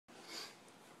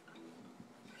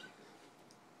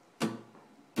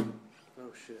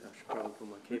Oh shit, I should probably put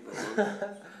my cape on.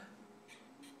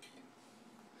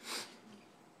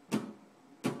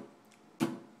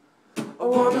 I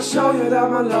wanna show you that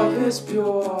my love is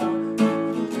pure.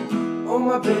 Oh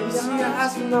my baby, see I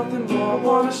ask for nothing more. I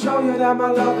wanna show you that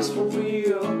my love is for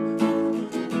real.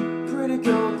 Pretty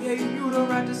girl gave you the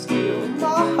right to steal.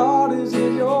 My heart is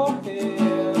in your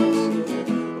hands.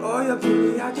 Oh, your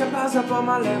beauty, I can pass up on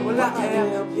my land. Well, I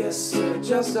am, yes sir,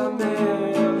 just a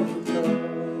man.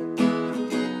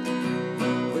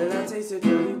 Well, I tasted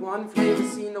 31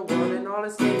 flavors, seen the world and all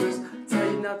its flavors.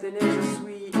 Tell you nothing is as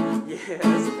sweet. Yeah,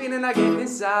 it's the feeling I get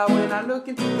inside when I look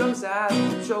into those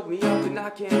eyes. Choke me up and I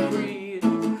can't breathe.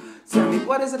 Tell me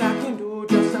what is it I can do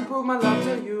just to prove my love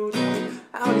to you.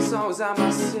 How many songs I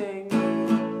must sing?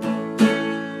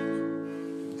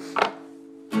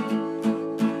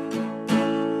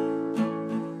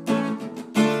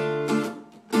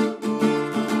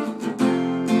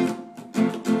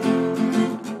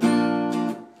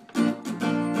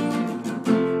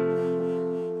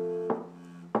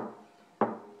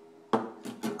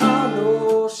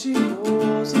 She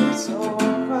knows it's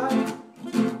alright.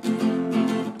 You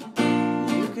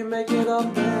can make it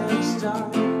up next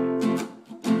time.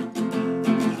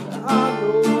 I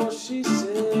know she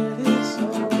said it's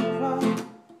alright.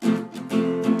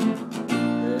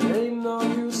 There ain't no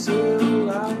use in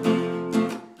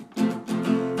lying.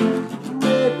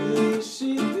 Maybe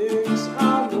she thinks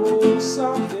I know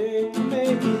something.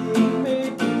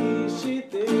 Maybe she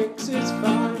thinks it's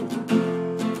fine.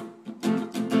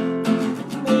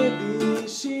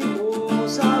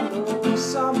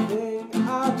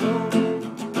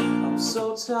 I'm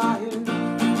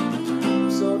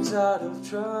so tired of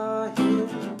trying.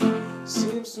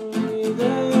 Seems to me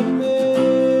that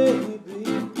maybe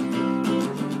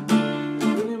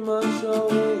pretty much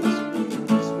always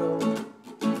means no.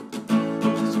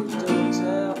 So don't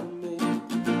tell me,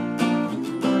 you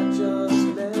might just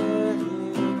let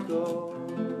it go.